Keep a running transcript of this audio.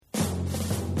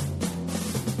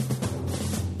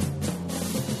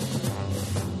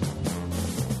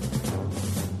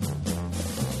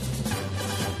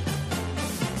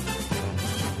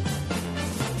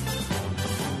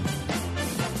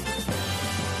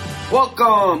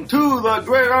Welcome to the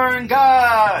Gridiron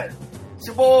Guide. It's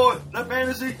your boy, the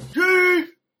Fantasy Chief.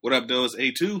 What up, though? It's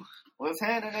A2. What's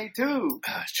happening, A2?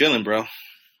 Chilling, bro.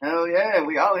 Hell yeah,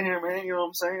 we out here, man. You know what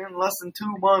I'm saying? Less than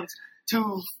 2 months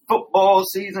to football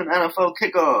season, NFL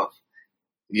kickoff.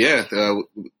 Yeah,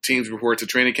 teams report to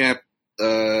training camp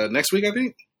next week, I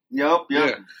think. Yep.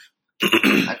 Yeah.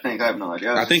 I have no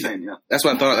idea. I think saying, yeah. That's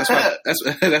what I thought.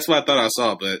 That's what I thought I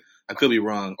saw, but I could be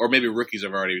wrong. Or maybe rookies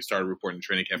have already started reporting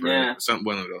training camp. Yeah.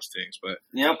 One of those things. But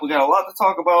yep, we got a lot to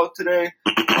talk about today.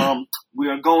 We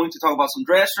are going to talk about some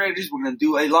draft strategies. We're going to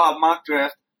do a live mock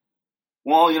draft.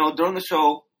 Well, during the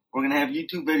show, we're going to have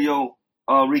YouTube video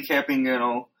recapping,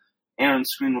 Aaron's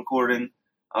screen recording.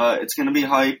 It's going to be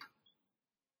hype.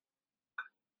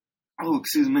 Oh,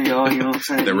 excuse me, you know what I'm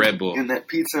saying? The Red Bull. Getting that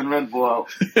pizza and Red Bull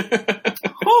out.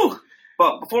 Whew.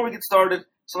 But before we get started,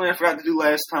 something I forgot to do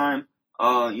last time,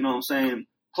 you know what I'm saying?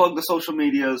 Plug the social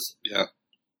medias. Yeah.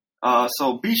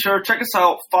 So be sure, check us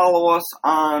out, follow us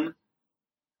on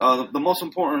the most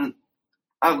important,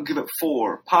 I'll give it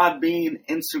 4, Podbean,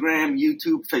 Instagram,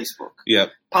 YouTube, Facebook.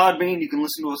 Yep. Podbean, you can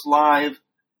listen to us live,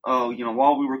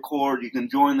 while we record. You can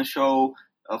join the show.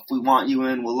 If we want you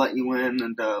in, we'll let you in,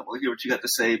 and we'll hear what you got to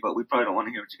say, but we probably don't want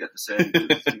to hear what you got to say.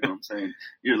 You know what I'm saying?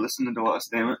 You're listening to us,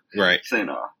 damn it. Right. Say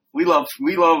no. We love,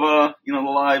 the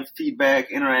live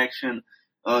feedback, interaction.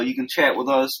 You can chat with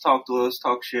us, talk to us,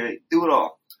 talk shit, do it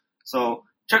all. So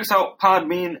check us out,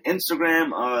 Podbean,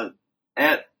 Instagram,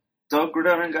 at The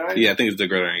Gridiron Guide. Yeah, I think it's The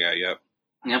Gridiron Guide, yep.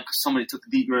 Yeah, because somebody took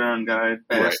the Gridiron Guide,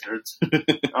 bastards.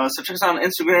 Right. So check us out on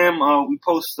Instagram. We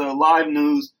post live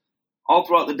news all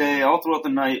throughout the day, all throughout the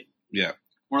night. Yeah.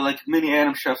 We're like mini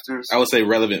Adam Schefters. I would say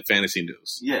relevant fantasy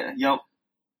news. Yeah, yep.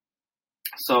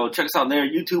 So check us out there.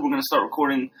 YouTube, we're going to start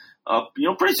recording.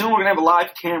 Pretty soon we're going to have a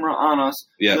live camera on us.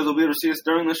 Yeah. You'll be able to see us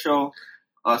during the show.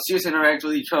 See us interact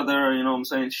with each other. You know what I'm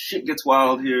saying? Shit gets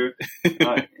wild here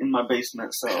in my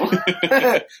basement. So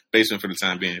Basement for the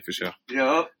time being, for sure.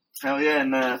 Yep. Hell yeah.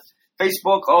 And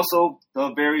Facebook also, a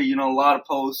lot of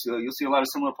posts. You'll see a lot of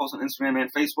similar posts on Instagram and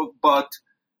Facebook, but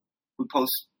we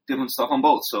post different stuff on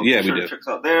both. So yeah, be sure to check us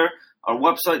out there. Our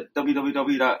website,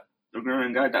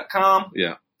 www.thegridironguide.com.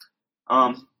 Yeah.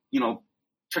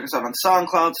 Check us out on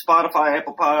SoundCloud, Spotify,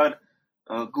 Apple Pod,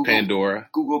 Google, Pandora,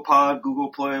 Google Pod, Google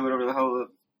Play, whatever the hell the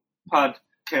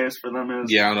podcast for them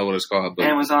is. Yeah, I don't know what it's called, but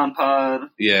Amazon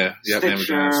Pod. Yeah, Stitcher,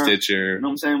 Amazon, Stitcher. You know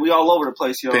what I'm saying? We all over the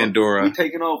place, yo. Pandora. We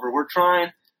taking over. We're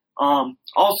trying.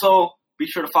 Also, be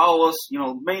sure to follow us.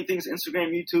 Main things: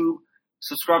 Instagram, YouTube.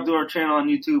 Subscribe to our channel on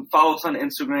YouTube. Follow us on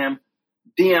Instagram.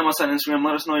 DM us on Instagram.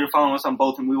 Let us know you're following us on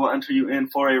both, and we will enter you in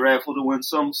for a raffle to win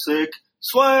some sick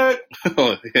swag.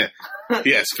 Oh, yeah.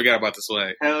 Yes, forgot about the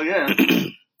swag. Hell yeah.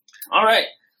 All right.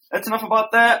 That's enough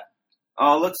about that.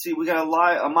 Let's see. We got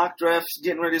a mock draft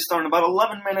getting ready to start in about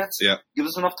 11 minutes. Yeah. Give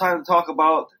us enough time to talk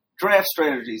about draft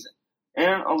strategies.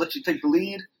 Aaron, I'll let you take the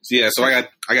lead. Yeah, so I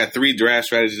got 3 draft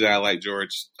strategies that I like, George.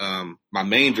 My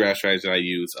main draft strategy that I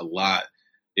use a lot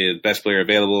is best player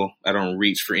available. I don't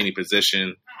reach for any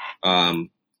position. Say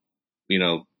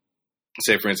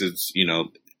for instance,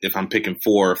 if I'm picking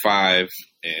 4 or 5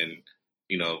 and,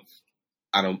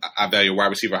 I value wide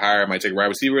receiver higher, I might take a wide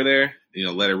receiver there,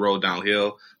 let it roll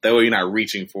downhill. That way you're not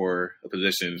reaching for a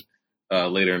position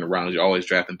later in the round. You're always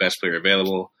drafting best player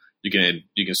available. You can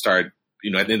start, at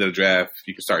the end of the draft,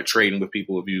 you can start trading with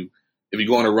people. If you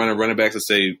go on a run of running backs, let's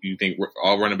say you think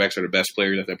all running backs are the best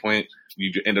players at that point,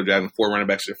 you end up drafting 4 running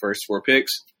backs your first 4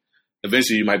 picks.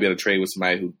 Eventually, you might be able to trade with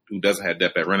somebody who doesn't have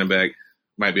depth at running back.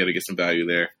 Might be able to get some value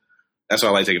there. That's why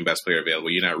I like taking best player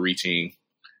available. You're not reaching.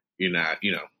 You're not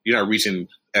reaching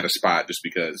at a spot just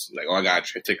because I got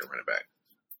to take a running back.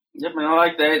 Yep, man, I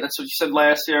like that. That's what you said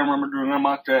last year. I remember during our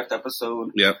mock draft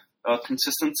episode. Yep.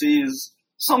 Consistency is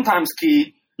sometimes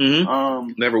key.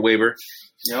 Mm-hmm. Never waver.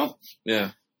 Yep.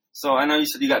 Yeah. So I know you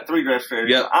said you got 3 draft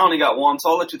strategies. Yep. I only got 1, so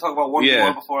I'll let you talk about one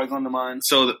more before I go into mine.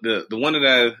 So the one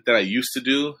that I used to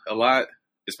do a lot,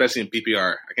 especially in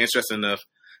PPR, I can't stress enough,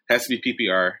 it has to be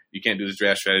PPR. You can't do this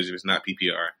draft strategy if it's not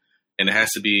PPR. And it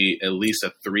has to be at least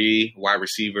a 3 wide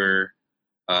receiver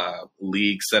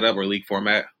league setup or league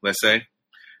format, let's say.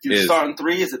 You start in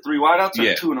 3? Is it 3 wideouts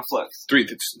or 2 in a flex? 3,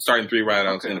 starting 3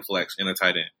 wideouts in a flex and a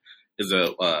tight end. Is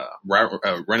a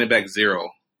running back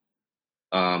 0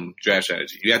 draft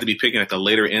strategy. You have to be picking at the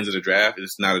later ends of the draft.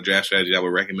 It's not a draft strategy I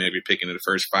would recommend if you're picking in the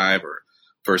first 5 or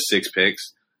first 6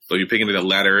 picks. So if you're picking at the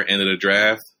latter end of the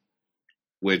draft,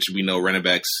 which we know running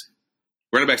backs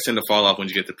tend to fall off when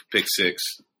you get to pick 6,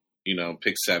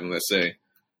 pick 7, let's say.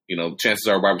 Chances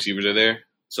are wide receivers are there.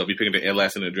 So if you're picking the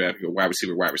last end of the draft, you're wide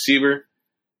receiver.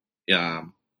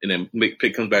 And then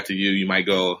pick comes back to you. You might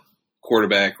go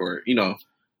quarterback or,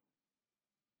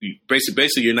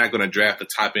 basically you're not going to draft the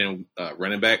top end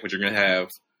running back, but you're going to have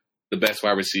the best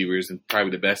wide receivers and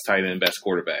probably the best tight end, best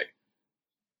quarterback.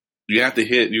 You have to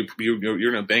hit. You're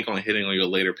going to bank on hitting on your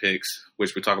later picks,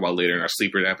 which we'll talk about later in our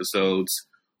sleeper episodes,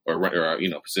 or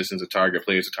positions of target,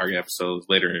 players of target episodes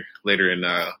later in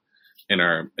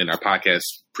our podcast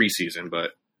preseason.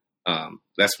 But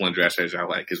that's one draft strategy I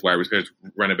like is wide receivers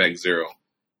running back 0.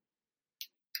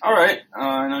 All right,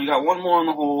 I know you got one more on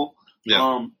the hole.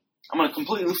 Yeah. I'm going to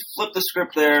completely flip the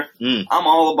script there. I'm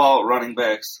all about running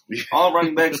backs. All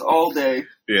running backs all day.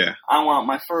 Yeah. I want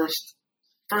my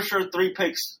for sure 3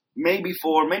 picks, maybe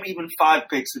 4, maybe even 5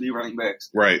 picks to be running backs.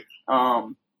 Right.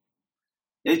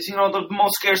 It's, the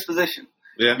most scarce position.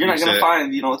 Yeah. You're not going to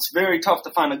find, it's very tough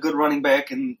to find a good running back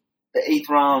in the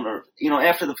 8th round or,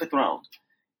 after the 5th round.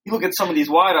 You look at some of these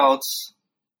wideouts,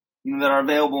 that are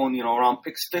available in, around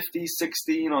picks 50,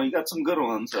 60, you got some good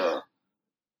ones.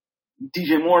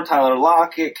 DJ Moore, Tyler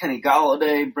Lockett, Kenny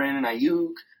Galladay, Brandon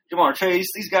Ayuk, Jamar Chase.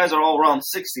 These guys are all around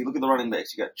 60. Look at the running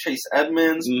backs. You got Chase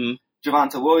Edmonds,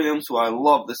 Javonte Williams, who I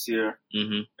love this year.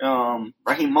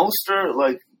 Raheem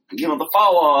Mostert, the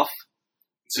fall off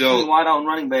between wide out and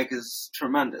running back is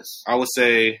tremendous. I would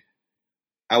say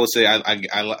I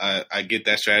get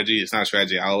that strategy. It's not a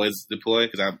strategy I always deploy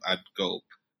because I go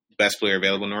best player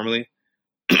available normally.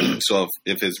 So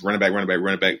if it's running back,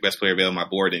 best player available on my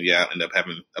board, then I end up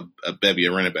having a bevy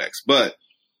of running backs. But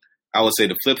I would say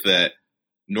to flip that,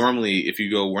 normally if you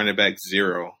go running back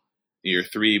 0,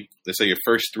 let's say your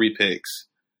first 3 picks,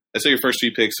 you're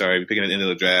picking at the end of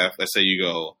the draft. Let's say you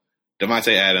go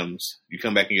Devontae Adams, you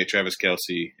come back and get Travis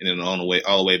Kelce, and then all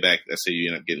the way back, let's say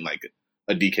you end up getting like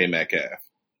a DK Metcalf.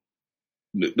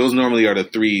 Those normally are the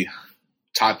 3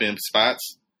 top end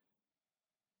spots.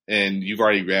 And you've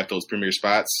already grabbed those premier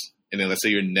spots, and then let's say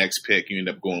your next pick, you end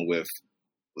up going with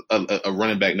a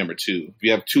running back number 2. If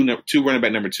you have two running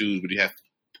back number 2s, but you have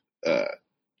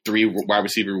 3 wide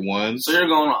receiver 1s. So you're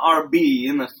going RB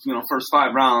in the first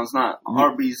 5 rounds, not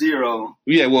RB0.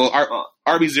 Yeah, well,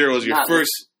 RB0 is your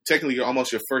first. Technically, you're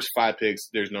almost your first 5 picks.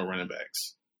 There's no running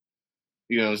backs.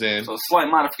 You know what I'm saying? So a slight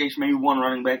modification, maybe 1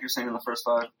 running back. You're saying in the first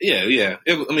 5. Yeah.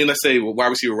 Let's say wide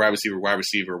receiver,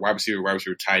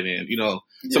 tight end.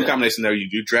 Some combination there.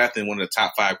 You drafting one of the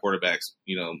top 5 quarterbacks.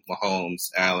 Mahomes,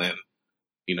 Allen,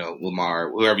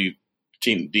 Lamar, whoever you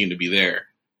deem to be there,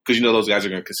 because those guys are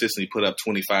going to consistently put up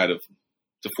 25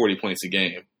 to 40 points a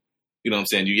game. You know what I'm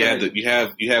saying? You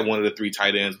have one of the 3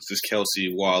 tight ends, which is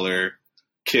Kelce, Waller,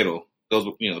 Kittle.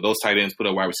 Those tight ends put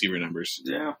up wide receiver numbers.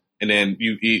 Yeah. And then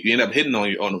you end up hitting on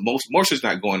the most. Morster's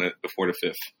not going before the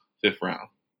fifth round.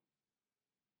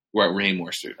 Right, Raheem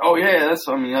Mostert. Oh yeah, that's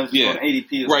what I was just going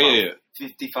ADP. Right,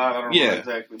 55. I don't know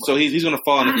exactly. So he's going to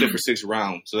fall in the 5th or 6th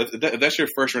round. So if that's your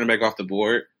first running back off the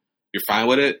board, you're fine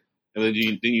with it. And then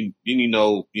you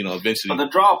eventually. But the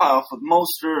drop off with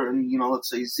Mostert and let's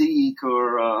say Zeke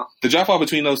or the drop off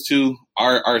between those 2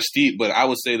 are steep, but I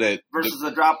would say that versus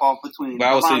the drop off between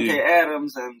Devontae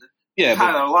Adams and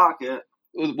Tyler Lockett.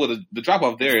 Well, the drop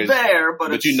off there is there,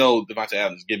 but Devontae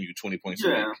Adams is giving you 20 points a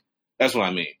week. That's what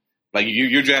I mean. Like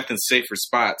you're drafting safer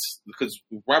spots because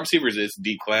wide receivers is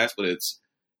deep class, but it's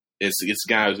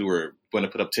guys who are going to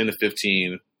put up 10 to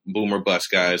 15 boomer bust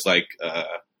guys like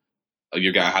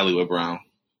your guy Hollywood Brown,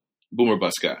 boomer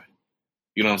bust guy.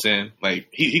 You know what I'm saying? Like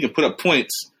he can put up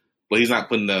points, but he's not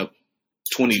putting up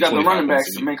 20. You got the running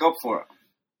backs to make up for it.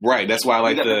 Right. That's why I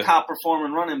like the top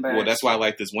performing running back. Well, that's why I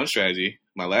like this one strategy,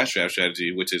 my last draft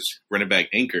strategy, which is running back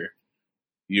anchor.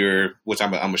 Which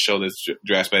I'm gonna show this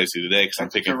draft strategy today because I'm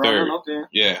picking 3rd. Okay.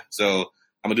 Yeah. So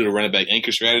I'm gonna do the running back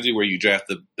anchor strategy where you draft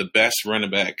the best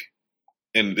running back,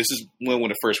 and this is one of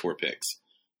the first 4 picks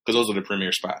because those are the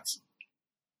premier spots.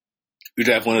 You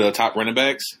draft one of the top running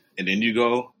backs, and then you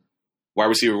go wide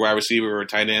receiver, or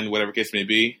tight end, whatever case may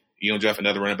be. You don't draft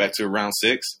another running back to round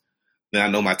 6. Then I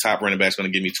know my top running back's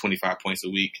going to give me 25 points a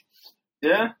week.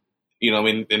 Yeah.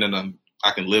 And then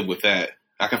I can live with that.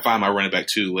 I can find my running back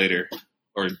 2 later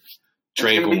or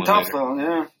trade for one tough, later. Though,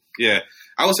 yeah. Yeah.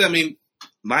 I would say,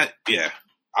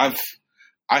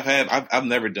 I've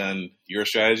never done your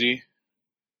strategy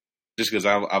just because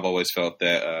I've always felt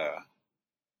that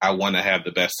I want to have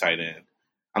the best tight end.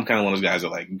 I'm kind of one of those guys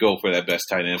that go for that best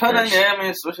tight end first.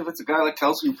 Especially if it's a guy like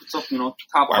Kelce who puts up,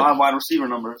 top 5 wide receiver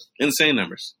numbers. Insane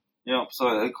numbers. Yeah, so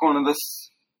according to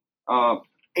this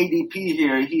ADP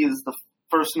here, he is the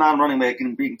first non-running back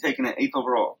in being taken at 8th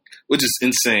overall. Which is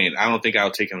insane. I don't think I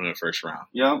would take him in the first round.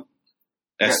 Yeah.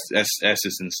 That's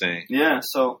just insane. Yeah,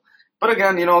 so, but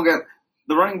again,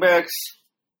 the running backs,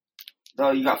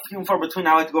 you got few and far between.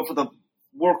 I like to go for the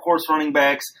workhorse running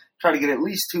backs, try to get at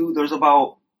least 2. There's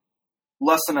about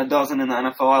less than a dozen in the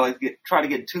NFL. I like to try to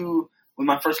get 2 with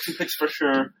my first 2 picks for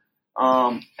sure.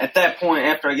 At that point,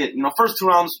 after I get, first 2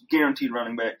 rounds, guaranteed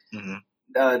running back.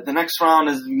 Mm-hmm. The next round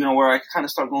is, where I kind of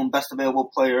start going best available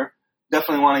player.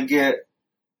 Definitely want to get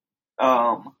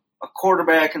a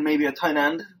quarterback and maybe a tight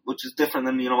end, which is different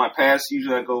than, my past.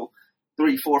 Usually I go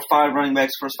 3, 4, 5 running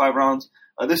backs first 5 rounds.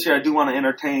 This year I do want to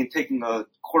entertain taking a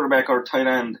quarterback or a tight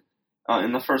end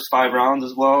in the first 5 rounds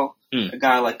as well. A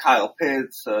guy like Kyle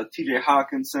Pitts, TJ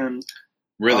Hawkinson,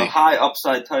 really high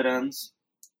upside tight ends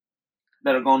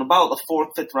that are going about the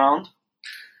 4th, 5th round.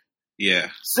 Yeah.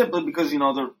 Simply because,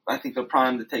 I think they're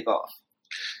primed to take off.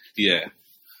 Yeah.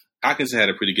 Hawkinson had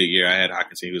a pretty good year. I had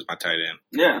Hawkinson. He was my tight end.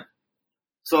 Yeah.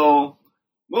 So,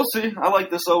 we'll see. I like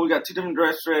this, though. We got 2 different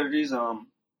draft strategies.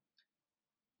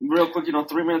 Real quick,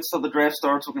 3 minutes till the draft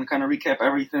starts. We're going to kind of recap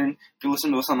everything. If you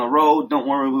listen to us on the road, don't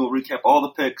worry. We'll recap all the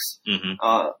picks. Mm-hmm.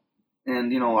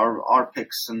 And, our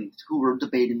picks and who we're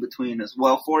debating between as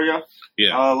well for you.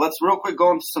 Yeah. Let's real quick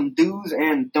go into some do's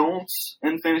and don'ts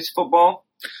in fantasy football.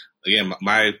 Again,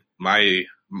 my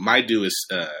do is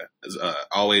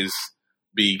always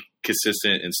be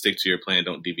consistent and stick to your plan.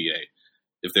 Don't deviate.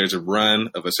 If there's a run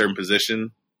of a certain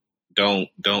position, don't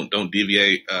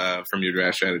deviate from your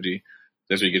draft strategy.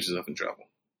 That's where you get yourself in trouble.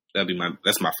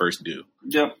 That's my first do.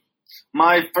 Yep.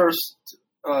 My first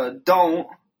don't,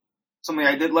 something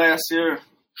I did last year,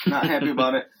 not happy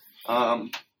about it.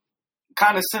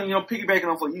 Kind of similar, piggybacking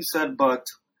off what you said, but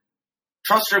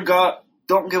trust your gut.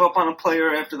 Don't give up on a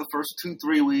player after the first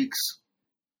 2-3 weeks.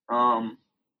 I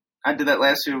did that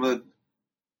last year with a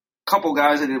couple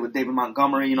guys. I did it with David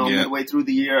Montgomery, midway through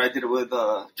the year. I did it with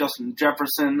Justin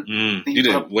Jefferson. You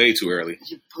did it way too early.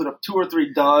 He put up 2 or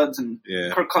 3 duds, and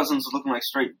Kirk Cousins was looking like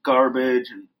straight garbage.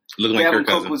 And looking like Kirk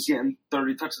Cousins was getting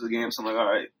 30 touches a game, so I'm like,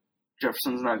 all right,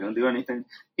 Jefferson's not going to do anything.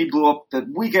 He blew up the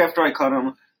week after I cut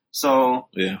him. So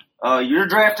you're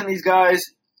drafting these guys.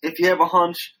 If you have a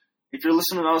hunch, if you're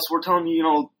listening to us, we're telling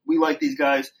you, we like these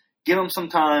guys. Give them some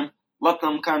time. Let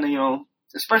them kind of,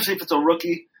 especially if it's a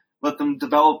rookie, let them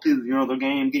develop, their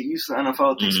game, get used to the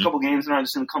NFL. It takes a couple games. They're not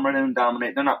just going to come right in and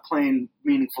dominate. They're not playing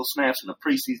meaningful snaps in the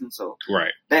preseason, so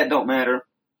that don't matter.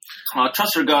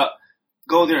 Trust your gut.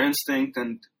 Go with your instinct,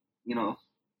 and,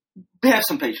 have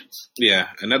some patience. Yeah,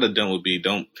 another don't would be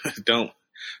don't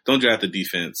draft the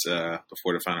defense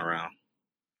before the final round.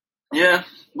 Yeah,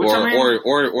 if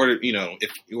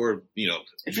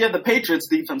you had the Patriots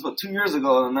defense, 2 years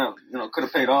ago, then that could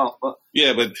have paid off. But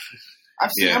but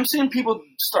I'm seeing people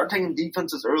start taking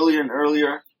defenses earlier and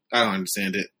earlier. I don't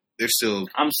understand it.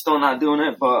 I'm still not doing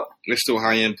it, but they're still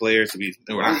high end players to be.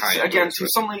 Not high end again, to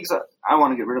some leagues, I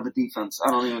want to get rid of the defense. I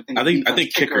don't even think. I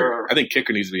think kicker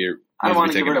needs to be. I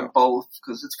want to get rid of both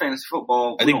because it's fantasy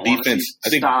football. I think defense.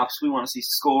 Stops. We want to see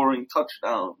scoring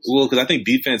touchdowns. Well, because I think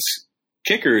defense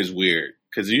kicker is weird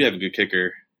because you have a good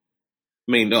kicker.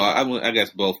 I mean, no, I guess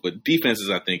both, but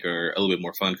defenses I think are a little bit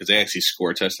more fun because they actually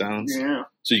score touchdowns. Yeah.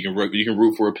 So you can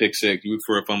root for a pick six, root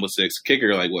for a fumble six. Kicker,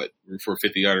 root for a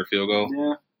 50-yarder field goal.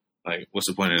 Yeah. What's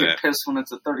the point of that? Get pissed when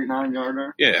it's a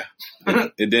 39-yarder. Yeah.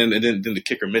 and then the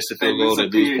kicker missed the field goal, they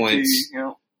lose points.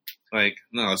 Yep.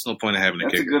 No, there's no point of having a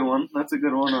kicker. That's a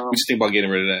good one. We just think about getting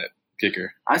rid of that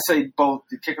kicker. I say both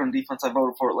the kicker and defense. I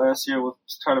voted for it last year. We'll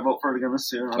try to vote for it again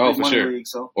this year. For sure. League,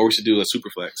 so. Or we should do a super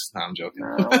flex. No, I'm joking.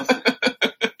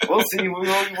 We'll see. We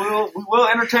will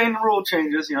entertain the rule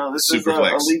changes. This super is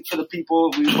a league for the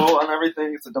people. We vote on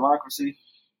everything. It's a democracy.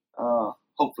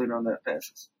 Hopefully none of that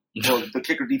passes. Well, the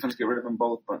kicker defense, get rid of them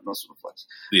both, but no super flex.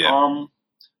 Yeah.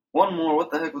 One more. What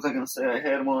the heck was I going to say? I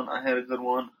had one. I had a good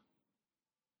one.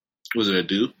 Was it a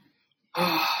do?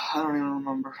 I don't even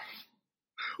remember.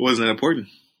 Wasn't that important?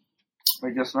 I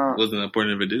guess not. Wasn't that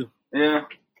important of a do? Yeah.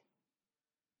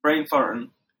 Brain farting.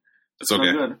 That's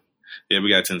okay. Good. Yeah, we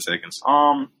got 10 seconds.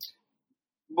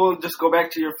 We'll just go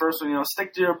back to your first one.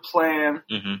 Stick to your plan.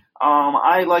 Mm-hmm.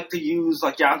 I like to use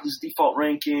Yahoo's default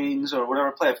rankings or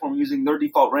whatever platform using their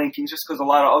default rankings, just because a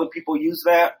lot of other people use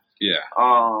that. Yeah.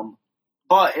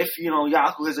 But if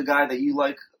Yahoo is a guy that you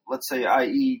like, let's say,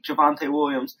 i.e., Javonte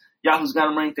Williams, Yahoo's got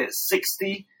him ranked at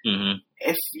 60. Mm-hmm.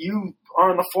 If you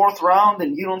are in the 4th round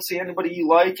and you don't see anybody you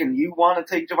like and you want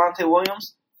to take Javonte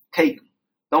Williams, take him.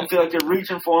 Don't feel like you're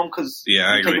reaching for him because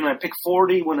you're taking him at pick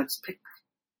 40 when it's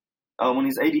when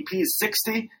his ADP is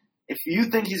 60. If you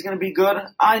think he's going to be good,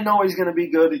 I know he's going to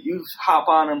be good. You hop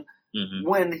on him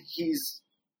when he's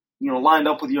lined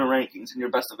up with your rankings and your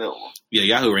best available. Yeah,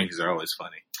 Yahoo rankings are always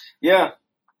funny. Yeah.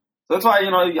 So that's why,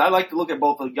 I like to look at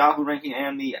both the Yahoo ranking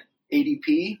and the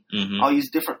ADP. Mm-hmm. I'll use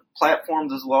different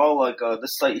platforms as well, like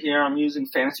this site here I'm using,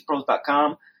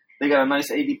 fantasypros.com. They got a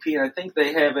nice ADP, and I think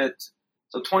they have it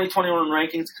So 2021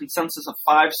 rankings, consensus of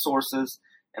 5 sources,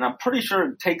 and I'm pretty sure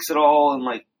it takes it all in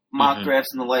like mock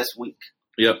drafts in the last week.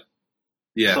 Yep.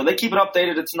 Yeah. So they keep it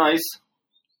updated. It's nice.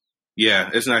 Yeah,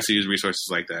 it's nice to use resources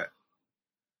like that.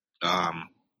 I'm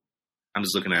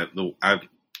just looking at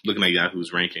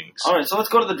Yahoo's rankings. All right, so let's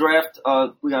go to the draft.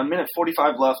 We got a minute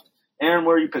 45 left. Aaron,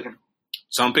 where are you picking?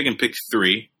 So I'm picking pick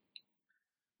 3.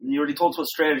 You already told us what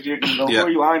strategy you're going to go. Yeah. Who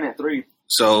are you eyeing at 3?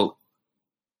 So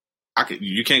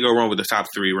you can't go wrong with the top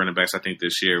 3 running backs, I think,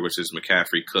 this year, which is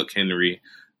McCaffrey, Cook, Henry.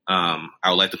 I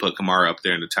would like to put Kamara up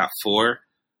there in the top 4,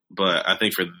 but I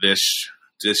think for this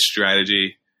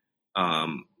strategy,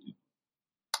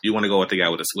 you want to go with the guy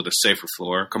with a safer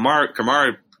floor.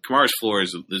 Kamara's floor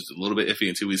is a little bit iffy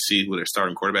until we see who their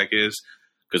starting quarterback is.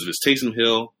 Because if it's Taysom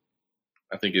Hill,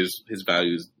 I think his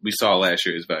values we saw last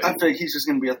year. His value. I think he's just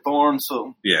going to be a thorn.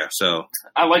 So yeah. So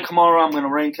I like Kamara. I'm going to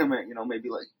rank him at maybe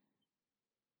like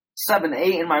 7,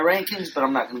 8 in my rankings, but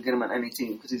I'm not going to get him on any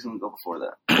team because he's going to go before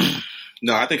that.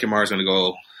 No, I think Kamara's going to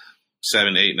go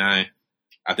 7, 8, 9.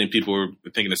 I think people were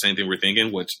thinking the same thing we're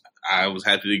thinking, which I was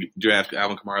happy to draft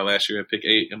Alvin Kamara last year at pick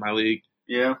 8 in my league.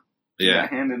 Yeah. Yeah.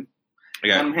 I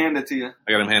got him handed to you.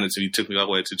 I got him handed to me. He took me all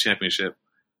the way to championship,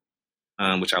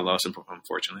 which I lost,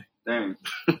 unfortunately. Dang.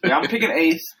 Yeah, I'm picking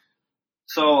 8th.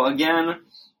 So, again,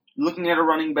 looking at a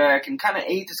running back, and kind of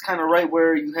 8th is kind of right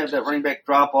where you have that running back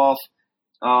drop-off.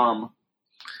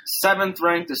 7th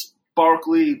ranked is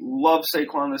Barkley. Love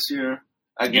Saquon this year.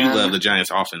 Again. You love the Giants'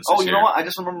 offense Oh, this you year. know what? I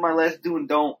just remember my last do and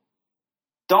don't.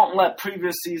 Don't let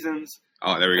previous seasons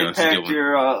there we go. impact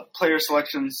your player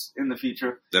selections in the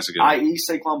future. That's a good one. I.e.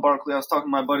 Saquon Barkley. I was talking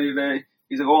to my buddy today.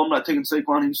 He's like, I'm not taking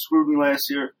Saquon. He screwed me last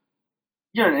year.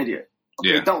 You're an idiot.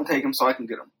 Okay, Yeah. Don't take him so I can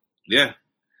get him. Yeah,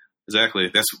 exactly.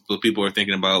 That's what people are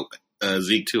thinking about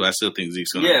Zeke, too. I still think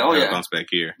Zeke's going to bounce back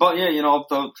here. But, yeah,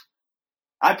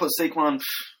 I put Saquon.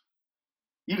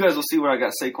 You guys will see where I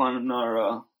got Saquon in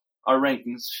our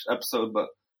rankings episode, but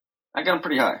I got him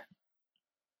pretty high.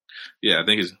 Yeah, I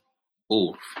think it's.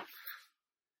 Oh,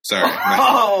 sorry.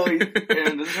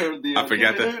 And this heard the. I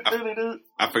forgot that.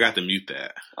 I forgot to mute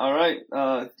that. All right.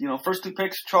 First 2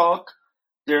 picks, chalk.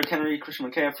 Derrick Henry,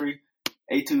 Christian McCaffrey.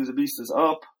 A2 is a beast is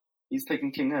up. He's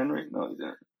taking King Henry. No, he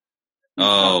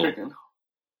didn't.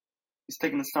 He's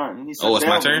taking his time. It's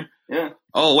my turn? Yeah.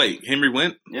 Oh, wait. Henry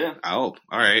went? Yeah. Oh,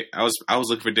 all right. I was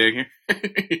looking for Derrick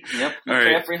Henry. Yep. All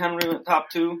McCaffrey, right. Henry went top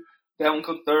 2. Dalvin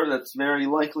Cook third. That's very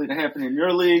likely to happen in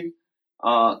your league.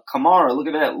 Kamara, look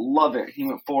at that. Love it. He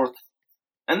went 4th.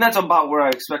 And that's about where I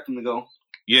expect him to go.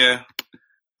 Yeah.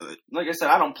 Like I said,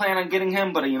 I don't plan on getting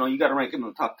him, but, you got to rank him in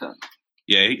the top 10.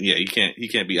 Yeah, he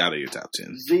can't be out of your top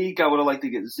 10. Zeke, I would have liked to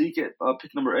get Zeke at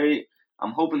pick number 8.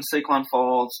 I'm hoping Saquon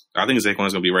falls. I think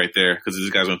Saquon's going to be right there because this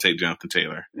guy's going to take Jonathan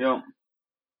Taylor. Yep.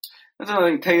 That's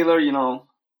another thing. Taylor,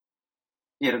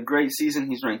 he had a great season.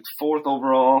 He's ranked 4th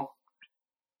overall.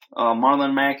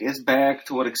 Marlon Mack is back.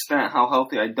 To what extent? How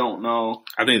healthy? I don't know.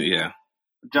 I think, yeah.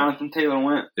 Jonathan Taylor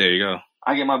went. There you go.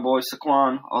 I get my boy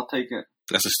Saquon. I'll take it.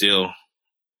 That's a steal.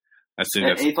 I think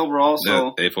at that's 8th overall.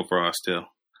 So 8th overall still.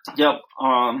 Yep.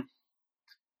 On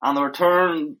the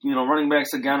return, running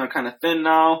backs again are kind of thin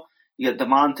now. You got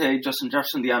Devontae, Justin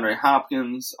Jefferson, DeAndre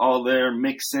Hopkins, all there.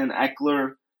 Mixon,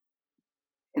 Eckler,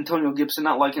 Antonio Gibson.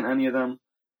 Not liking any of them.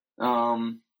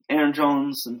 Aaron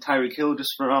Jones and Tyreek Hill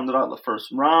just rounded out the first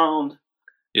round.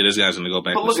 Yeah, this guy's going to go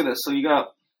back. But look at this. So you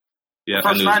got the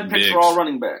first 9 picks are all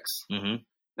running backs. Mm-hmm.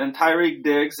 Then Tyreek,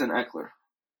 Diggs, and Eckler.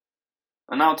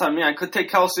 And now it's on me. I could take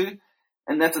Kelsey.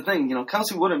 And that's the thing.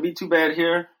 Kelsey wouldn't be too bad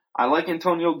here. I like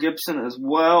Antonio Gibson as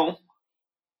well.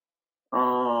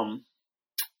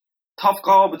 Tough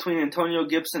call between Antonio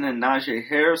Gibson and Najee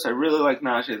Harris. I really like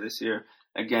Najee this year.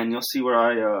 Again, you'll see where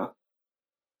I,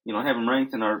 have him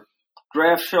ranked in our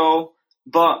draft show.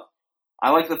 But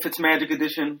I like the Fitzmagic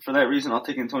edition. For that reason, I'll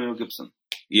take Antonio Gibson.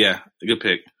 Yeah, good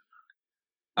pick.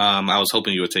 I was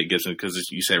hoping you would take Gibson because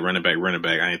you said running back.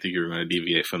 I didn't think you were going to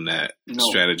deviate from that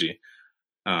strategy.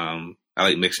 I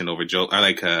like Mixon over Joe. I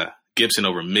like Gibson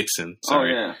over Mixon.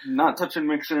 Sorry. Oh, yeah. Not touching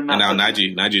Mixon. And now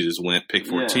Najee just went pick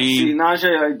 14. Yeah. See,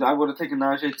 Najee, I would have taken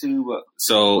Najee too, but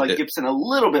Gibson a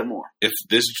little bit more.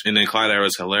 And then Clyde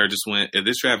Edwards-Helaire just went. If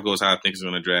this draft goes how I think it's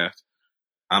going to draft,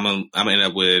 I'm gonna end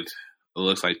up with it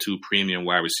looks like 2 premium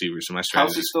wide receivers. So my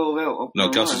strategy. Kelsey's still available. No,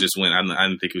 Kelsey just went. I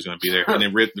didn't think he was going to be there. And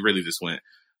then really just went.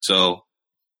 So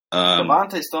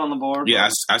Devontae's still on the board. Yeah,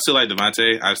 I still like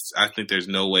Devontae. I think there's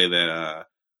no way that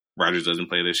Rodgers doesn't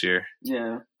play this year.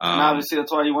 Yeah, and obviously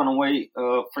that's why you want to wait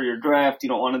for your draft. You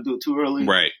don't want to do it too early,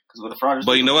 right? Because what if Rodgers?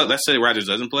 But you know what? Let's say Rodgers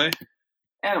doesn't play.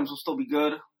 Adams will still be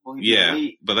good.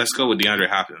 But let's go with DeAndre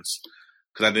Hopkins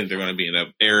because I think they're going to be in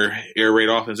an air raid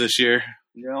offense this year.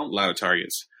 Yeah. A lot of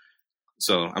targets.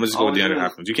 So I'm just going with DeAndre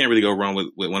Hopkins. You can't really go wrong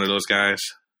with one of those guys,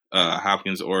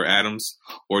 Hopkins or Adams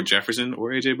or Jefferson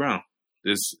or A.J. Brown.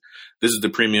 This is the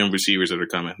premium receivers that are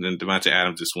coming. Then Devontae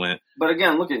Adams just went. But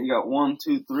again, look at you got 1,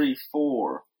 2, 3,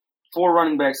 4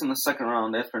 running backs in the second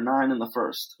round after 9 in the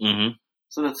first. Mm-hmm.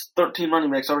 So that's 13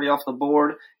 running backs already off the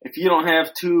board. If you don't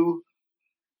have 2,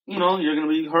 you're going to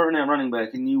be hurting at running back,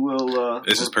 and you will.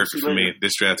 This is perfect for me.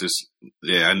 This draft is,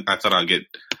 I thought I'd get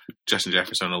Justin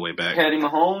Jefferson on the way back. Patty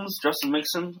Mahomes, Justin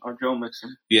Mixon, or Joe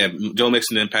Mixon? Yeah, Joe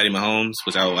Mixon and Patty Mahomes,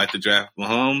 which I would like to draft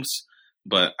Mahomes,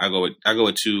 but I go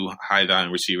with 2 high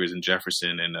volume receivers in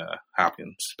Jefferson and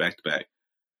Hopkins back to back.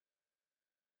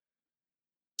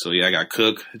 So yeah, I got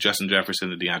Cook, Justin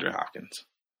Jefferson, and DeAndre Hopkins.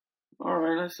 All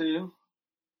right, I see you.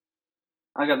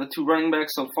 I got the 2 running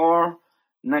backs so far.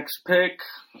 Next pick.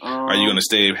 Are you going to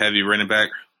stay heavy running back?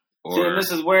 Or... See,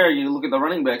 this is where you look at the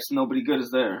running backs. Nobody good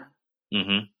is there.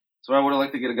 Mm-hmm. So I would have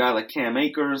liked to get a guy like Cam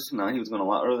Akers. No, he was going a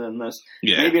lot earlier than this.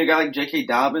 Yeah. Maybe a guy like J.K.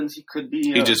 Dobbins. He could be.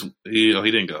 He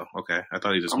didn't go. Okay, I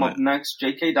thought he just went. Up next,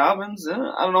 J.K. Dobbins. I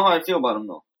don't know how I feel about him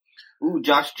though. Ooh,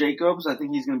 Josh Jacobs. I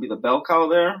think he's going to be the bell cow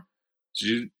there.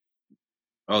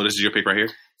 This is your pick right here.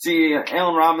 See,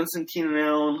 Allen Robinson,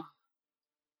 Keenan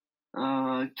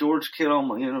Allen, George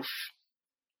Kittle.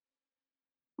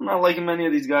 I'm not liking many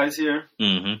of these guys here.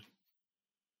 Mm-hmm.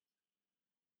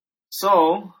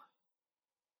 So,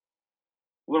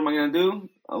 what am I going to do?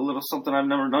 A little something I've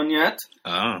never done yet.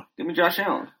 Give me Josh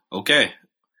Allen. Okay.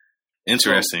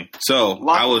 Interesting. So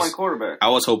my quarterback. I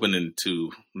was hoping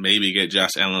to maybe get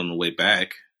Josh Allen on the way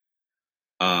back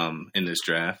in this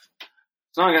draft.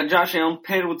 So I got Josh Allen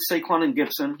paired with Saquon and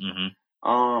Gibson.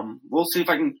 Mm-hmm. We'll see if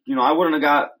I can, I wouldn't have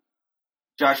got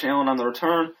Josh Allen on the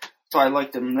return, so I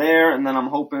liked him there, and then I'm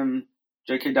hoping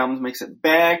J.K. Dobbins makes it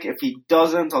back. If he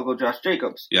doesn't, I'll go Josh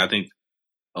Jacobs. Yeah, I think.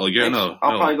 I'll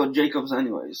probably go Jacobs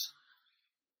anyways.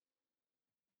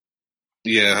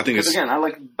 Yeah, I think because again, I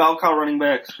like bell cow running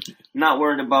backs. Not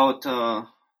worried about.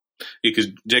 Because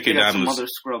J.K. Dobbins. Some other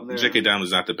scrub there. J.K. Dobbins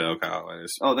is not the bell cow.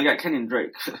 They got Kenyon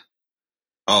Drake.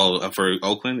 For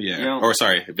Oakland, yeah. Yep. Or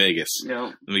sorry, Vegas. Yeah.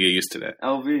 Let me get used to that.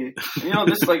 LV.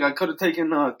 This I could have taken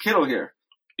Kittle here.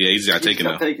 Yeah, he's got taken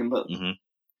though. But mm-hmm.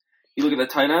 You look at the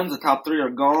tight ends, the top 3 are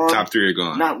gone. Top 3 are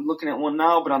gone. Not looking at one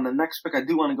now, but on the next pick, I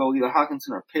do want to go either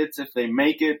Hockenson or Pitts if they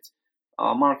make it.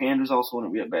 Mark Andrews also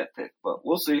wouldn't be a bad pick, but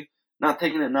we'll see. Not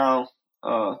taking it now,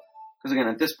 because again,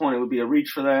 at this point, it would be a reach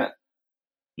for that.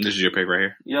 This is your pick right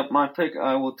here? Yep, my pick.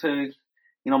 I will take,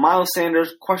 Miles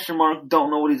Sanders, question mark, don't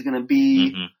know what he's going to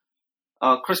be.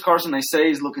 Mm-hmm. Chris Carson, they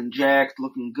say, is looking jacked,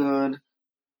 looking good.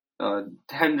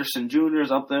 Henderson Jr.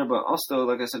 is up there, but I'll still,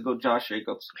 like I said, go Josh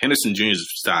Jacobs. Henderson Jr.'s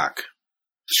stock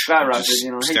skyrocketed. Hate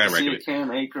to see skyrocketed.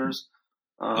 Cam Akers.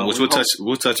 Which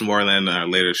we'll touch more on our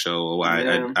later show.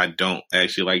 Why I don't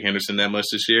actually like Henderson that much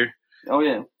this year. Oh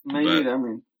yeah, me either. I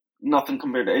mean, nothing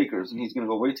compared to Akers, and he's going to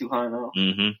go way too high now.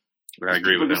 Mm-hmm. I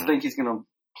agree with that. I just think he's going to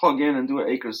plug in and do what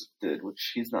Akers did,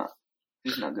 which he's not.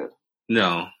 He's not good.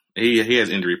 No, he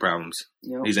has injury problems.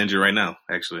 Yep. He's injured right now,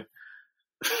 actually.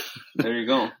 There you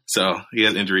go. So he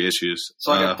has injury issues.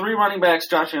 So I got 3 running backs.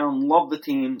 Josh Allen, love the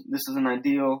team. This is an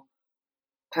ideal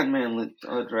 10-man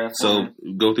draft. So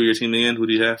go through your team again. Who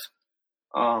do you have?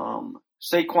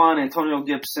 Saquon, Antonio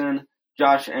Gibson,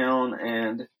 Josh Allen,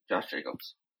 and Josh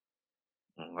Jacobs.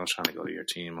 I was trying to go to your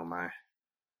team on my.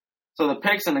 So the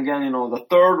picks, and again, the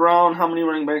 3rd round, how many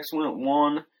running backs went?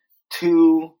 1,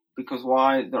 2, because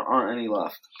why? There aren't any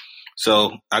left.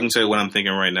 So I can tell you what I'm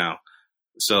thinking right now.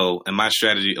 So in my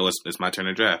strategy, it's my turn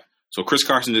to draft. So Chris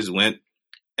Carson just went.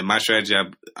 In my strategy, I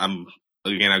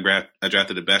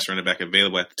drafted the best running back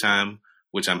available at the time,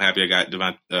 which I'm happy I got.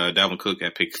 Dalvin Cook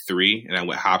at pick 3, and I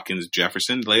went Hopkins,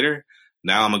 Jefferson later.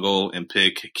 Now I'm gonna go and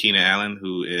pick Keenan Allen,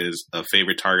 who is a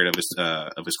favorite target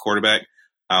of his quarterback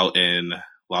out in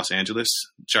Los Angeles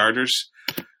Chargers.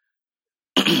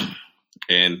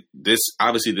 And this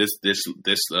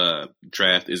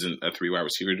draft isn't a 3 wide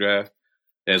receiver draft.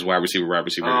 As wide receiver,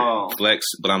 flex,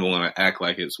 but I'm going to act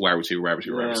like it's wide receiver, wide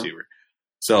receiver.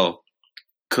 So,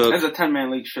 Cook. As a 10-man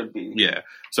league should be. Yeah.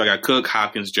 So, I got Cook,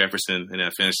 Hopkins, Jefferson, and then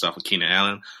I finished off with Keenan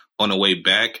Allen. On the way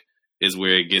back is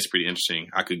where it gets pretty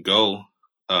interesting. I could go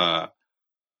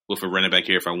with a running back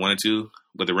here if I wanted to,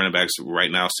 but the running backs right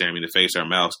now staring me in the face are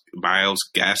Myles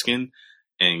Gaskin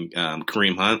and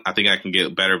Kareem Hunt. I think I can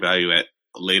get better value at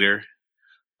later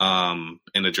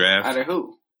in the draft. Out of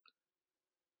who?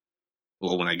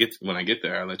 Well, when I get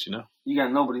there, I'll let you know. You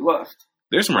got nobody left.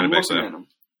 There's some running backs left.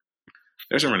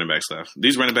 There's some running backs left.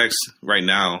 These running backs right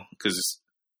now,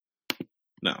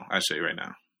 I'll show you right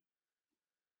now.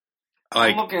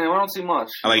 I'm looking at them. I don't see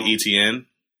much. I like ETN.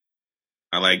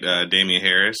 I like Damian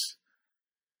Harris.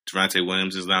 Javonte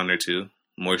Williams is down there too.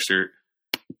 Moisture.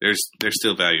 There's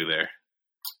still value there.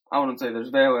 I wouldn't say there's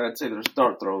value. I'd say there's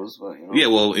dart throws, but Yeah,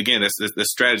 well, again, that's the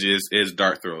strategy is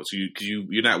dart throws.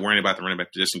 You're not worrying about the running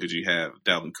back position because you have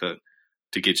Dalvin Cook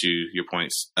to get you your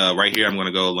points. Right here, I'm going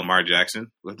to go Lamar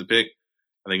Jackson with the pick.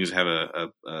 I think he's have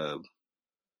a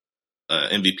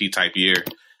MVP type year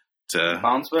to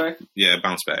bounce back. Yeah,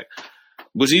 bounce back.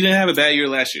 But he didn't have a bad year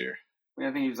last year.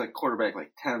 I think he was like quarterback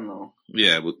 10 though.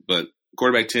 Yeah, but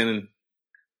quarterback 10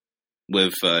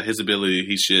 with his ability,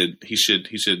 he should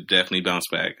definitely bounce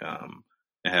back and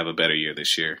have a better year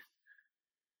this year.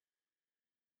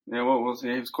 Yeah, what was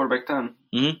he? He was quarterback 10.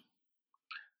 Mm-hmm.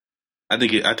 I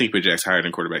think he projects higher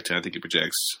than quarterback 10. I think he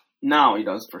projects. Now he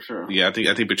does for sure. Yeah, I think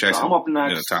projects. So I'm up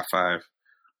next. In the top 5.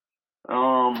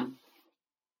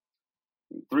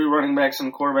 3 running backs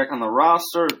and quarterback on the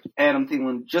roster. Adam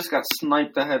Thielen just got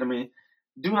sniped ahead of me.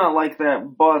 Do not like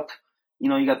that, but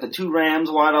you got the 2 Rams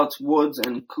wideouts, Woods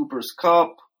and Cooper's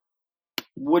Cup.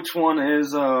 Which one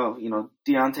is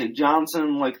Deontay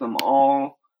Johnson? Like them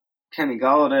all. Kenny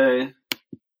Galladay.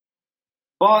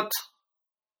 But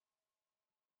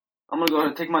I'm gonna go ahead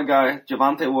and take my guy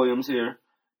Javonte Williams here.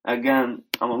 Again,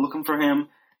 I'm looking for him.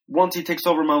 Once he takes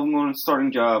over Melvin Gordon's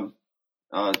starting job,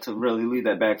 to really lead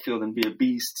that backfield and be a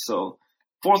beast. So,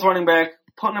 4th running back,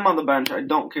 putting him on the bench. I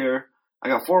don't care. I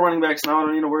got 4 running backs now. I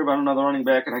don't need to worry about another running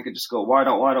back, and I could just go wide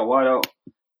out.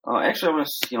 Actually, I'm going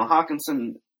to,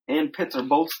 Hawkinson and Pitts are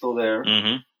both still there.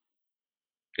 Mm-hmm.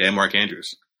 And Mark Andrews.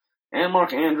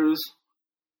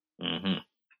 Mm-hmm.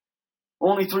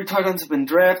 Only 3 tight ends have been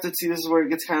drafted. See, this is where it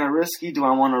gets kind of risky. Do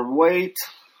I want to wait?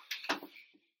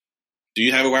 Do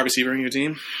you have a wide receiver in your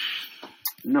team?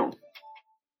 No.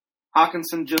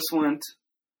 Hawkinson just went.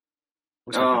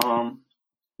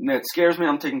 That scares me.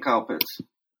 I'm taking Kyle Pitts.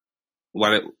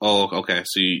 Okay.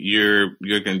 So you're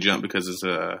gonna jump because it's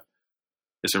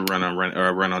a run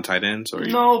on tight ends, or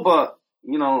no? But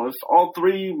if all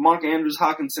 3, Mark Andrews,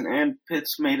 Hawkinson, and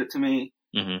Pitts made it to me,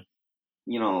 there's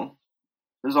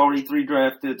already 3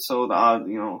 drafted, so the odds,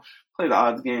 play the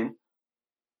odds game.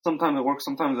 Sometimes it works,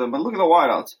 sometimes it doesn't. But look at the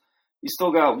wideouts. You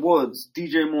still got Woods,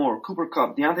 DJ Moore, Cooper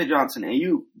Kupp, Deontay Johnson,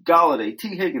 Ayuk, Galladay,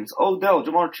 T. Higgins, Odell,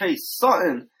 Jamar Chase,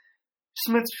 Sutton,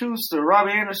 Smith-Schuster,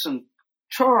 Robbie Anderson,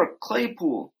 Chark,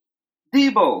 Claypool,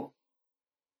 Debo.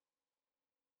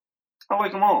 I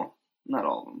like them all. Not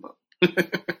all of them, but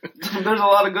there's a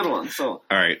lot of good ones. So all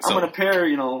right, I'm going to pair,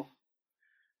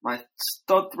 my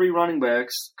stud 3 running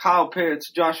backs, Kyle Pitts,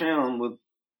 Josh Allen, with a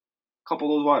couple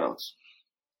of those wideouts.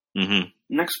 Mm-hmm.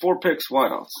 Next 4 picks,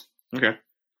 wideouts. Okay.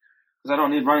 Because I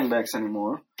don't need running backs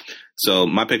anymore. So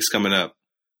my pick's coming up.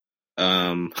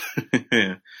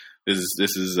 This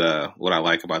is what I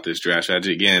like about this draft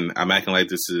strategy. Again, I'm acting like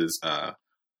this is a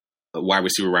wide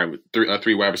receiver,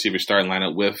 3 wide receiver starting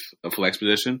lineup with a flex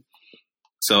position.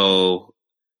 So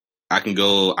I can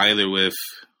go either with.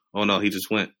 Oh no, he just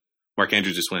went. Mark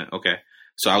Andrews just went. Okay,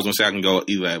 so I was gonna say I can go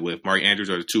either with Mark Andrews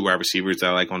or the 2 wide receivers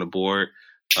that I like on the board,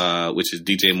 which is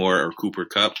DJ Moore or Cooper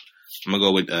Kupp. I'm going to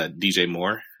go with DJ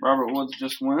Moore. Robert Woods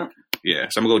just went. Yeah,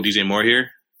 so I'm going to go with DJ Moore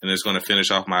here, and it's going to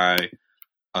finish off my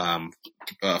 4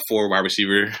 wide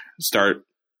receiver starters.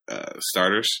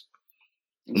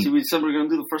 See, we said we were going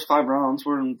to do the first 5 rounds.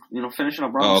 We're finishing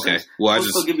up round 6. Okay. Well, I'll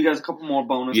still give you guys a couple more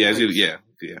bonus Yeah, picks. yeah,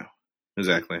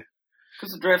 exactly.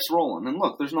 Because the draft's rolling. And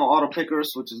look, there's no auto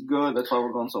pickers, which is good. That's why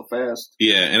we're going so fast.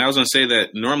 Yeah, and I was going to say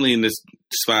that normally in this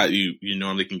spot, you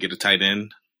normally can get a tight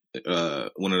end.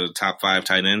 One of the top 5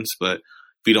 tight ends, but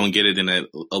if you don't get it, then that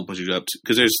opens you up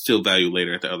because there's still value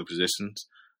later at the other positions.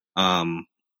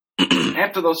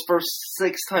 After those first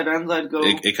 6 tight ends, I'd go.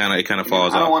 It kind of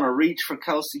falls off. I don't want to reach for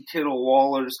Kelsey, Kittle,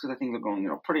 Waller, just because I think they're going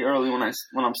pretty early when I'm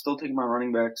still taking my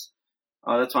running backs.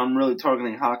 That's why I'm really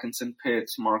targeting Hawkinson,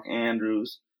 Pitts, Mark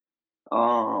Andrews.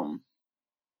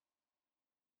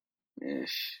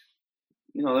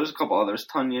 There's a couple others.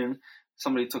 Tunyon.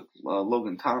 Somebody took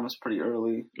Logan Thomas pretty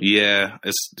early. Yeah,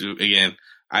 again,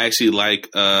 I actually like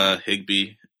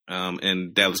Higbee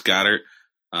and Dallas Goedert.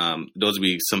 Those would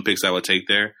be some picks I would take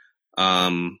there.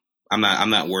 I'm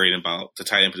not worried about the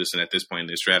tight end position at this point in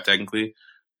this draft. Technically,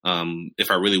 if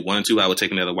I really wanted to, I would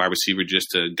take another wide receiver just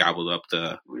to gobble up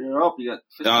the. You're up. You got.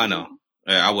 Oh, I know.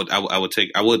 I would take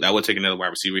another wide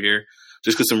receiver here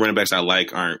just because some running backs I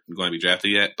like aren't going to be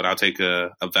drafted yet. But I'll take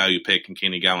a value pick in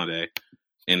Kenny Galladay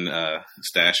and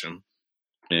stash him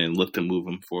and look to move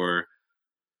him for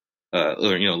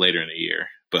later in the year.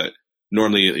 But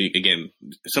normally, again,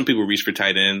 some people reach for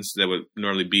tight ends that would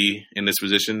normally be in this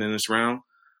position in this round.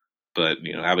 But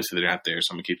obviously they're not there,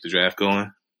 so I'm gonna keep the draft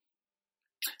going.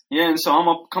 Yeah, and so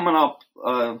I'm coming up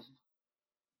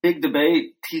Big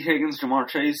debate, T. Higgins, Jamar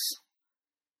Chase.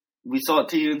 We saw what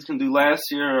T. Higgins can do last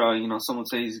year. Some would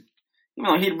say he's,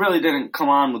 he really didn't come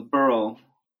on with Burrow.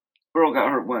 Burrow got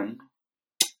hurt when?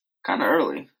 Kind of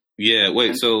early. Yeah,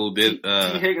 wait, and so did...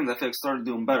 T. Higgins, I think, started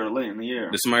doing better late in the year.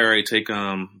 Did somebody already take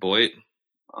Boyd?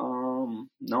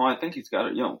 No, I think he's got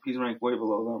it. He's ranked way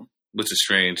below them. Which is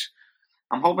strange.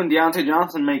 I'm hoping Deontay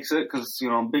Johnson makes it because,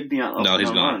 big Deontay... No,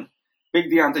 he's gone. Big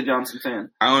Deontay Johnson fan.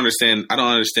 I don't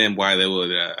understand why they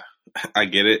would... I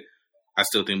get it. I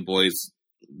still think Boyd's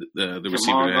the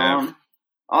receiver to have.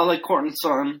 I like Courtland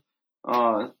Sutton.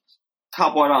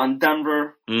 Top wide on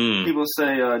Denver. People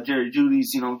say Jerry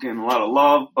Jeudy's, getting a lot of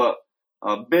love, but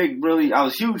I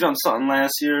was huge on Sutton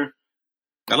last year.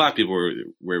 A lot of people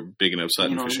were bigging up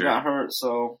Sutton for sure. He got hurt,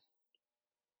 so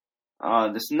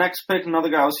this next pick, another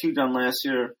guy I was huge on last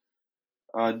year,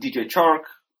 DJ Chark.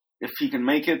 If he can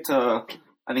make it, I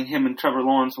think him and Trevor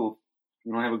Lawrence will,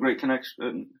 have a great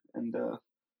connection and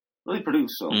really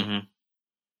produce. So,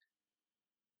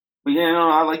 but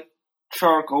I like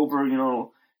Chark over,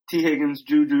 T. Higgins,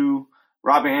 Juju,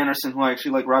 Robbie Anderson, who I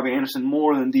actually like Robbie Anderson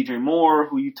more than DJ Moore,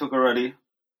 who you took already.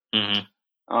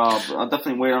 I'll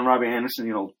definitely wait on Robbie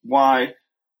Anderson. Why?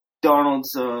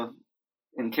 Darnold's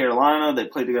in Carolina. They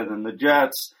played together in the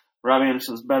Jets. Robbie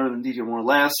Anderson's better than DJ Moore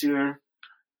last year.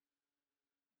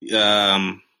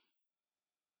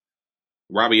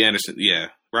 Robbie Anderson, yeah.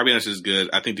 Robbie Anderson is good.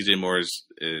 I think DJ Moore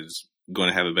is going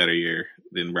to have a better year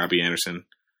than Robbie Anderson.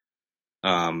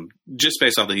 Just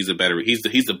based off that he's the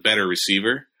better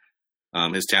receiver.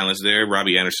 His talent's there.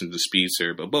 Robbie Anderson's the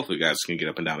speedster, but both of the guys can get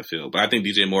up and down the field. But I think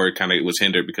DJ Moore kind of was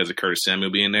hindered because of Curtis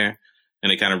Samuel being there,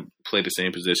 and they kind of played the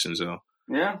same position. So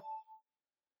yeah,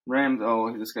 Rams.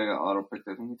 Oh, this guy got auto picked.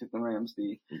 I think he took the Rams.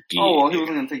 He wasn't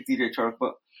going to take DJ Chark,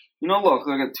 but look,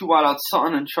 I got two wideouts,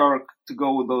 Sutton and Chark, to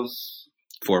go with those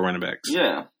 4 running backs.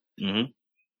 Yeah.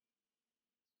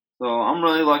 So I'm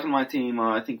really liking my team.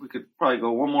 I think we could probably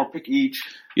go one more pick each.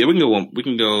 Yeah, we can go one. We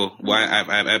can go. Well,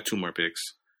 I have 2 more picks.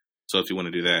 So if you want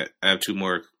to do that, I have 2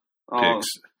 more picks.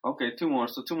 Okay, 2 more.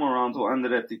 So 2 more rounds. We'll end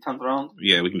it at the 10th round.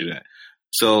 Yeah, we can do that.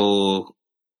 So,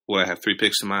 I have 3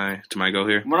 picks to my go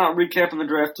here. We're not recapping the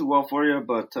draft too well for you,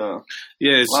 but a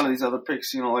lot of these other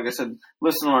picks, like I said,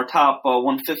 listen to our top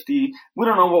 150. We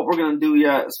don't know what we're going to do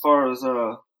yet as far as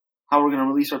how we're going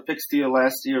to release our picks to you.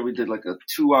 Last year we did like a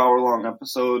 2-hour-long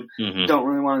episode. Don't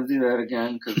really want to do that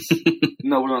again because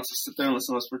nobody wants to sit there and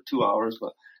listen to us for 2 hours,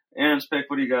 but Aaron's pick,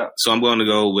 what do you got? So I'm going to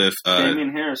go with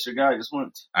Damian Harris, your guy just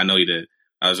went. I know you did.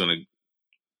 I was going to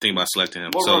think about selecting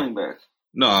him. What running back?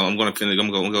 No, I'm going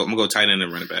to go tight end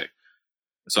and running back.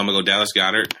 So I'm going to go Dallas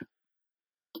Goedert.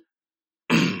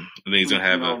 And then he's going to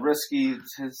have risky.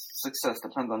 His success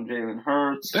depends on Jalen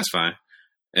Hurts. That's fine.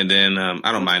 And then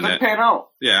I don't mind that. Pan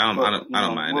out. Yeah, I don't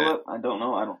mind that. I don't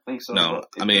know. I don't think so. No,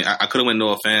 I mean I could have went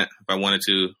Noah Fant if I wanted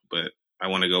to, but I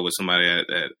want to go with somebody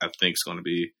that I think is going to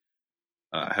be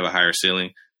have a higher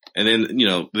ceiling. And then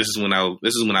this is when I'll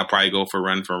probably go for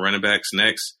running backs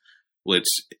next. Which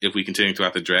if we continue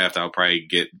throughout the draft, I'll probably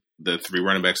get the 3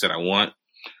 running backs that I want.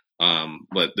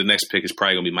 But the next pick is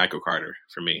probably going to be Michael Carter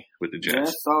for me with the Jets. Yeah,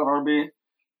 solid RB.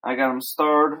 I got him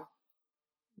starred.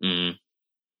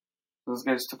 Those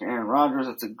guys took Aaron Rodgers.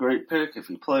 That's a great pick if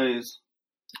he plays.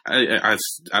 I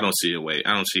don't see a way.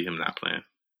 I don't see him not playing.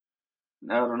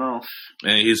 I don't know.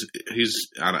 And he's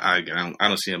I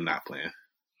don't see him not playing.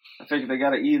 I think they got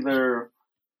to either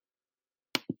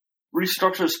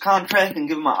restructure his contract and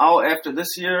give him an out after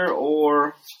this year,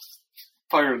 or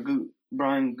fire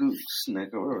Brian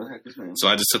Gootsnick or whatever the heck his name is. So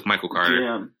I just took Michael Carter.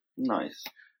 GM. Nice.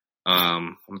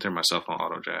 I'm gonna turn myself on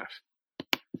auto draft.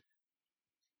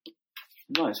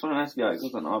 Nice. What a nice guy.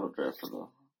 Goes on auto draft for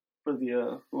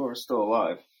the whoever's still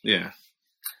alive. Yeah.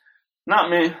 Not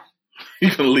me.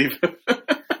 You gonna leave?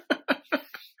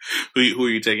 Who are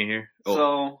you taking here?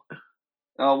 Oh.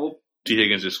 So, T.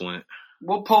 Higgins just went.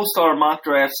 We'll post our mock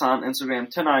drafts on Instagram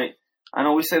tonight. I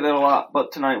know we say that a lot,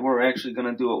 but tonight we're actually going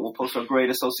to do it. We'll post our grade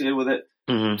associated with it,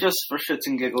 just for shits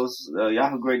and giggles.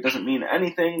 Yahoo grade doesn't mean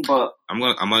anything, but I'm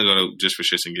gonna go to just for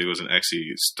shits and giggles and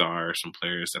actually star some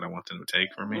players that I want them to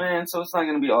take from me. Man, so it's not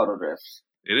going to be auto drafts.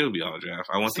 It'll be auto draft.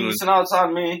 I want them to. So now it's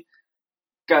on me.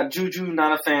 Got Juju,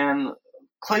 not a fan.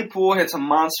 Claypool had some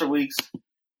monster weeks.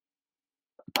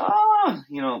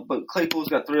 But Claypool's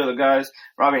got 3 other guys.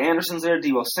 Robbie Anderson's there.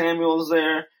 Deebo Samuel's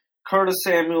there. Curtis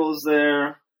Samuel's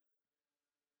there.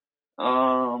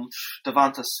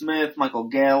 Devonta Smith, Michael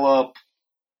Gallup.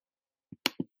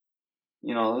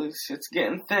 It's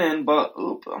getting thin, but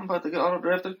I'm about to get auto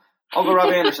drafted. I'll go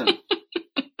Robbie Anderson.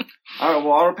 All right,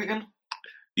 well, auto picking.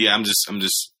 Yeah, I'm just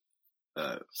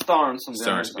starring some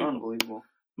guys. People. Unbelievable.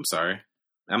 I'm sorry.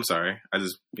 I'm sorry. I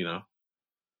just,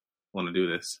 want to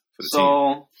do this for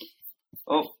the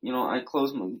team. I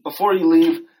closed my... Before you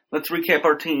leave, let's recap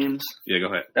our teams. Yeah, go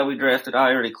ahead. That we drafted.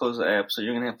 I already closed the app, so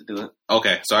you're going to have to do it.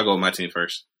 Okay, so I'll go with my team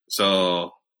first.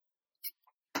 So,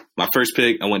 my first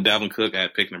pick, I went Dalvin Cook. I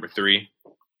had pick number 3.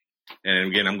 And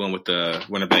again, I'm going with the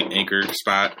running back anchor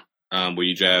spot, where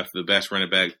you draft the best running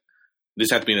back.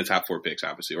 This has to be in the top 4 picks,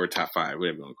 obviously, or top 5,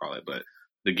 whatever you want to call it. But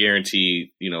the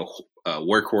guaranteed,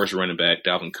 workhorse running back,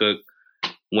 Dalvin Cook.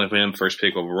 Went for him first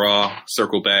pick overall.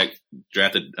 Circle back,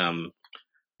 drafted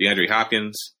DeAndre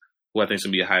Hopkins, who I think is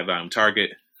going to be a high volume target.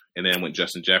 And then went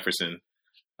Justin Jefferson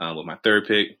with my 3rd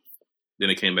pick. Then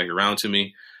it came back around to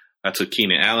me. I took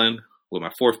Keenan Allen with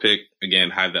my 4th pick. Again,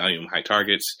 high volume, high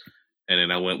targets. And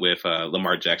then I went with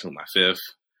Lamar Jackson with my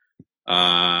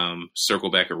 5th.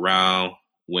 Circle back around.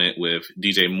 Went with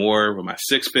DJ Moore with my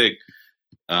 6th pick.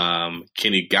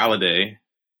 Kenny Galladay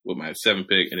with my 7th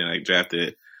pick. And then I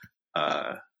drafted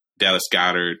Dallas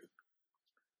Goedert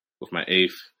with my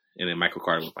 8th, and then Michael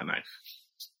Carter with my 9th.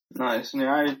 Nice.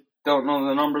 Yeah, I don't know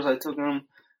the numbers. I took them.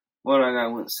 What I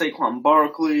got? Went Saquon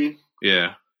Barkley.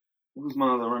 Yeah. Who's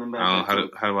my other running back?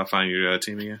 How do I find your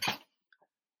team again?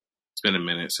 It's been a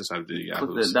minute since I did Yahoo.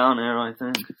 Put the down arrow, I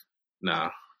think. Nah,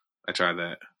 I tried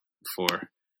that before.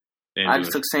 I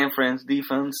just took San Fran's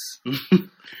defense.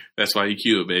 That's why you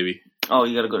queue it, baby. Oh,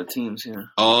 you got to go to teams here.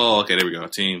 Oh, okay. There we go.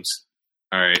 Teams.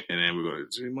 All right, and then we go to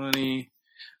Dream Money.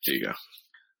 There you go.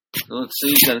 So let's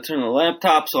see. Got to turn the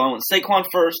laptop. So I went Saquon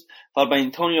first, followed by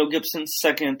Antonio Gibson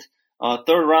second.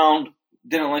 3rd round,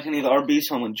 didn't like any of the RBs,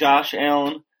 so I went Josh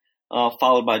Allen,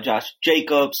 followed by Josh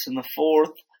Jacobs in the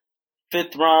 4th.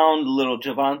 5th round, little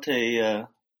Javonte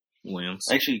Williams.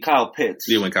 Actually, Kyle Pitts.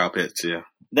 You went Kyle Pitts, yeah.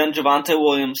 Then Javonte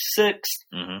Williams 6th.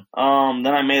 Mm-hmm.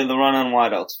 Then I made the run on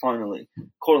wideouts finally.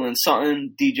 Cortland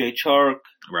Sutton, DJ Chark,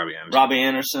 Robbie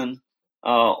Anderson.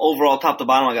 Overall, top to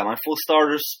bottom, I got my full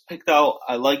starters picked out.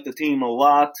 I like the team a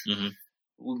lot. Mm-hmm.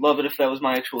 Would love it if that was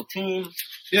my actual team.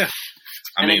 Yeah.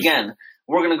 Again,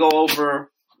 we're going to go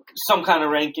over some kind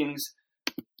of rankings.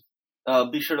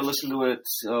 Be sure to listen to it.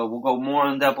 We'll go more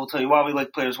in depth. We'll tell you why we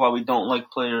like players, why we don't like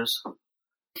players.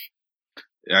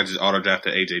 I just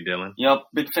auto-drafted A.J. Dillon. Yep,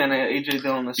 big fan of A.J.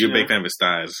 Dillon this year. You're a big fan of his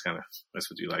thighs. That's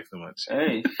what you like so much.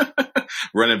 Hey.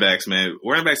 Running backs, man.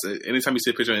 Running backs, anytime you see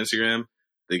a picture on Instagram,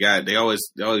 they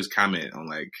always comment on,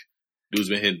 like, dude's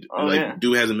been hit,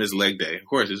 dude hasn't missed leg day. Of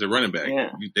course, it's a running back.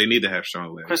 Yeah. They need to have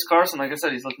strong legs. Chris Carson, like I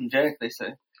said, he's looking jacked, they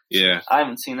say. Yeah. I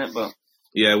haven't seen it, but.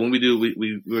 Yeah, when we do,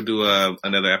 we'll do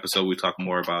another episode. We talk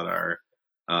more about our,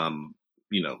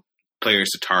 players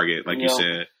to target, like you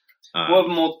said. We'll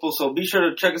have multiple, so be sure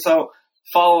to check us out.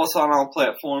 Follow us on all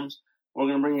platforms. We're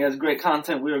going to bring you guys great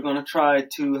content. We are going to try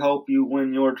to help you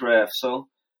win your draft. So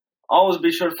always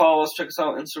be sure to follow us. Check us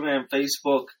out Instagram,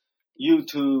 Facebook,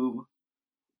 YouTube,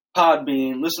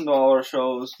 Podbean. Listen to all our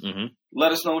shows. Mm-hmm.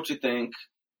 Let us know what you think.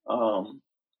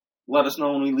 Let us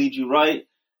know when we lead you right.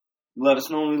 Let us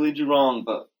know when we lead you wrong.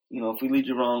 But, if we lead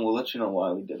you wrong, we'll let you know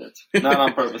why we did it. Not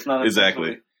on purpose. Not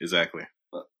Exactly.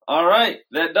 But, all right.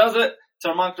 That does it. It's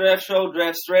our mock draft show,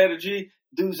 draft strategy,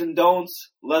 do's and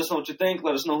don'ts. Let us know what you think.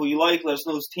 Let us know who you like. Let us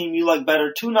know whose team you like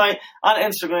better tonight on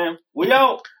Instagram. We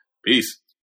out. Peace.